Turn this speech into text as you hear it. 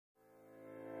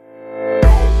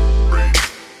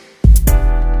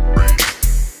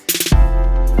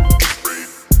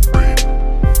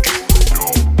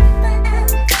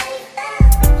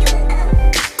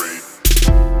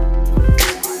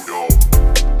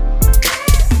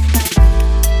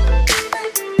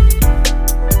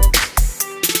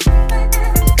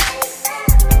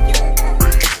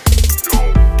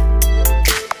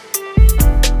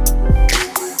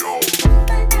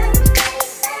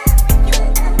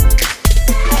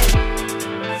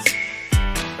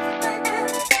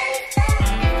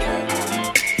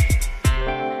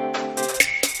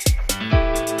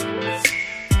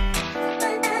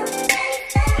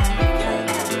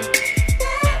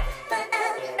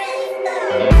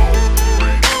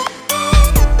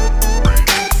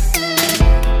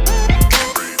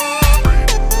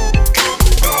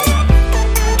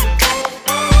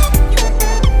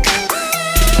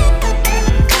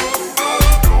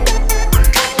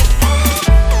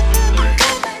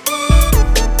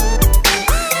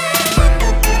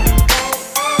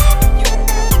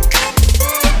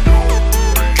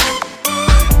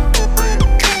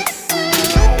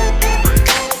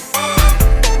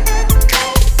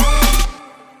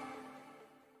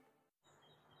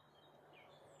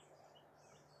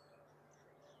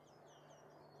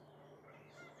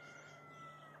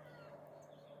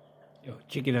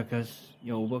Check it out, guys.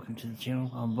 Yo, welcome to the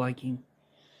channel. I'm Viking.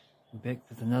 I'm back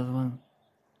with another one.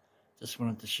 Just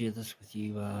wanted to share this with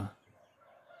you. A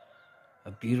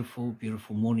beautiful,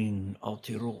 beautiful morning in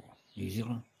Aotearoa, New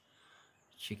Zealand.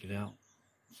 Check it out.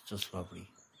 It's just lovely.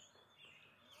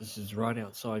 This is right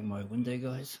outside my window,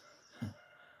 guys.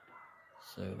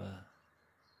 So,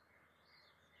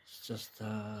 it's just,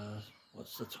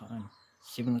 what's the time?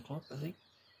 7 o'clock, I think,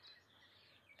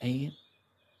 a.m.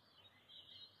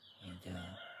 And,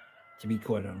 to be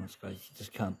quite honest, guys, you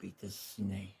just can't beat this, you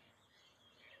know.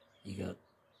 You got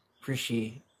fresh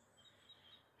air,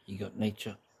 you got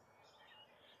nature,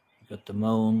 you got the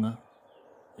maunga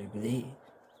over there,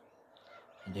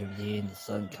 and over there, and the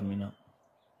sun coming up.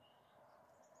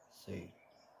 So,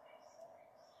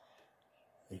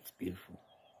 it's beautiful.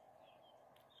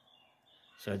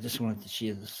 So I just wanted to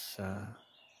share this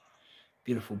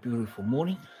beautiful, beautiful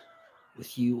morning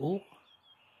with you all.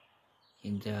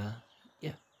 And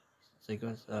yeah, so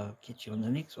guys, I'll catch you on the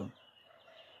next one.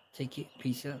 Take care,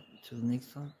 peace out, till the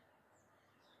next time.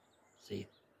 See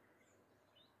ya.